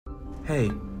Hey,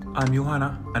 I'm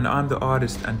Juhana and I'm the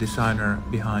artist and designer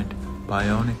behind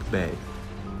Bionic Bay.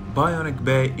 Bionic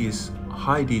Bay is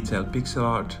high-detail pixel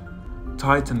art,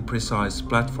 tight and precise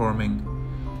platforming,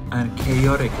 and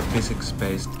chaotic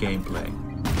physics-based gameplay.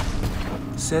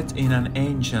 Set in an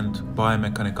ancient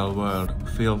biomechanical world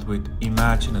filled with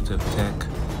imaginative tech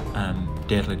and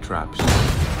deadly traps.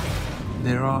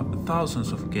 There are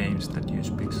thousands of games that use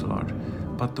pixel art,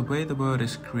 but the way the world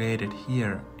is created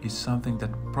here is something that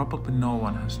probably no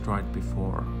one has tried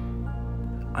before.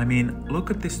 I mean, look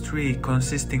at this tree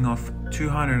consisting of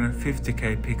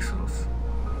 250k pixels.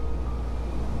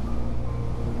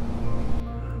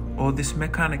 Or this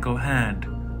mechanical hand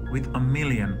with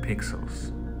 1,000,000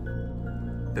 pixels.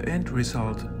 The end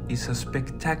result is a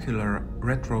spectacular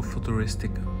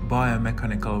retro-futuristic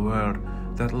biomechanical world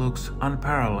that looks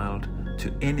unparalleled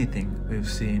to anything we've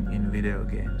seen in video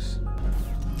games.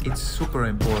 It's super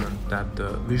important that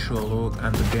the visual look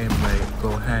and the gameplay go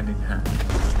hand in hand.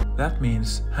 That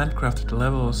means handcrafted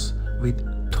levels with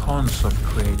tons of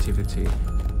creativity.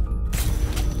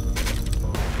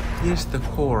 Here's the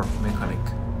core mechanic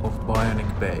of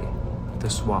Bionic Bay, the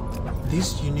swap.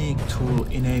 This unique tool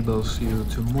enables you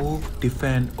to move,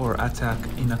 defend or attack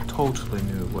in a totally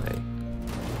new way.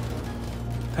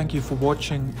 Thank you for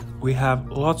watching. We have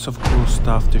lots of cool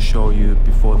stuff to show you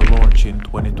before the launch in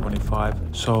 2025,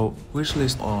 so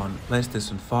wishlist on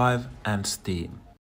PlayStation 5 and Steam.